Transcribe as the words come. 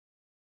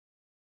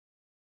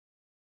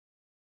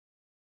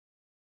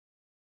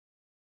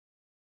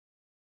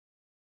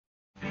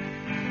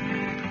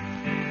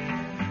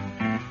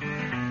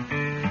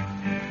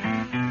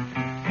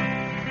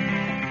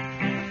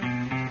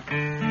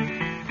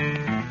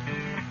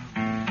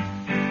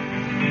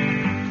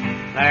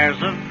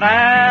There's a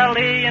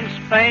valley in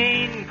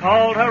Spain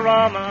called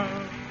Jarama.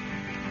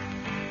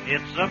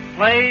 It's a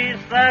place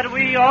that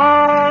we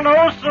all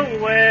know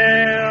so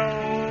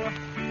well.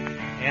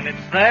 And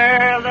it's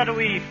there that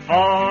we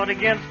fought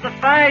against the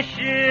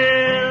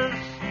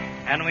fascists,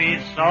 and we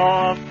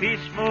saw a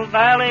peaceful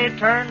valley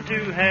turn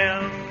to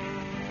hell.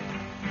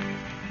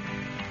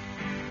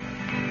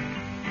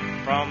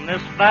 From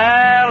this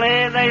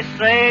valley they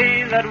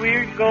say that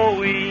we're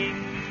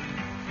going.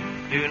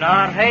 Do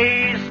not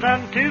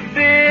hasten to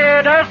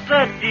bid us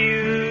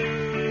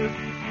adieu.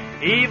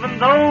 Even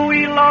though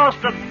we lost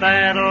a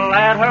battle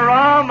at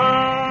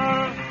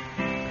Jarama,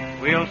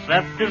 we'll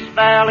set this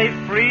valley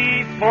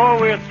free before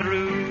we're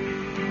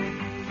through.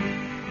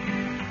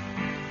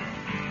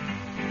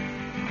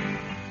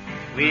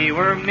 We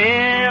were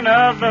men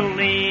of the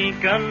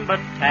Lincoln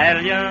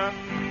Battalion,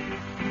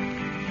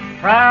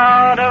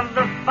 proud of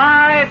the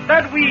fight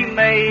that we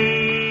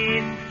made.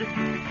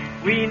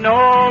 We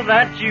know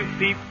that you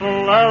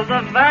people of the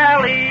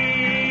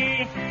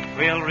valley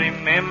will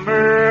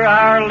remember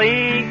our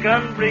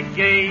Lincoln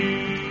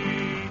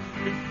Brigade.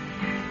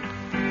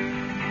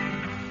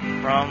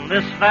 From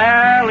this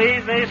valley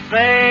they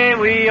say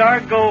we are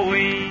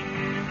going,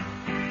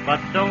 but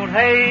don't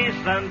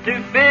hasten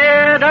to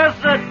bid us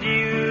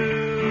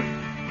adieu.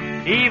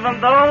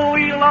 Even though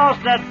we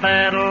lost that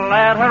battle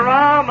at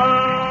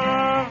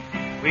Jarama,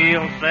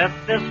 we'll set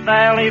this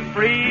valley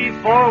free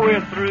before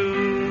we're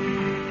through.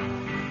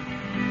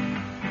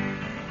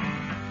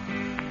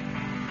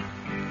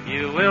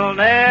 You will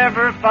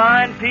never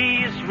find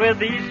peace with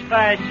these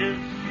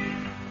fascists.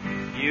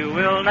 You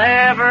will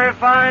never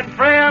find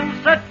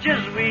friends such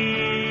as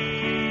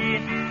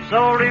we.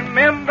 So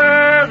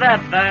remember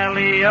that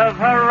valley of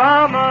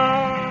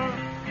Jarama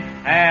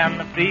and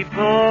the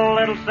people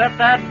that'll set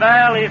that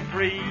valley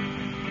free.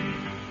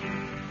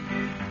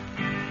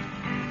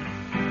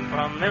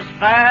 From this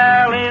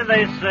valley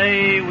they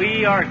say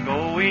we are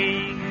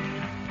going,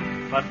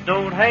 but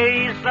don't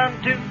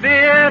hasten to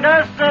bid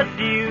us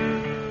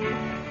adieu.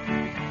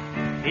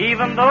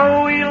 Even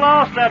though we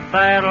lost that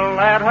battle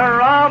at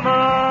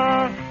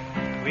Jarama,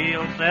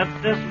 we'll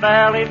set this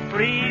valley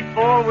free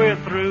before we're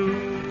through.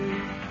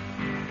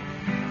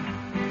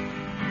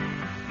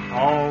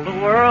 All the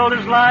world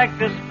is like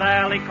this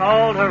valley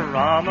called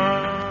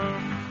Jarama,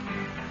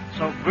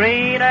 so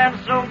green and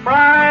so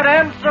bright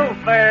and so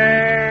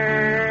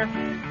fair,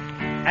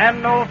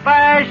 and no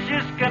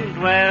fascist can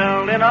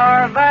dwell in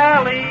our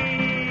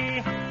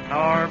valley,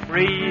 nor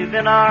breathe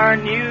in our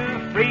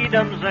new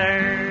freedom's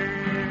air.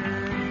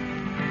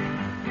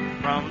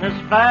 From this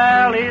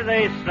valley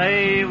they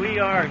say we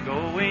are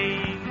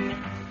going.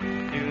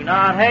 Do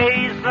not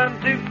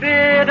hasten to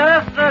bid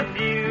us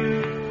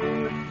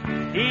adieu.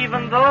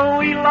 Even though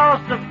we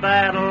lost the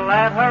battle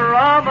at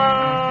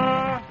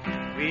Jarama,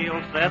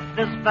 we'll set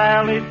this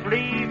valley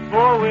free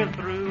before we're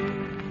through.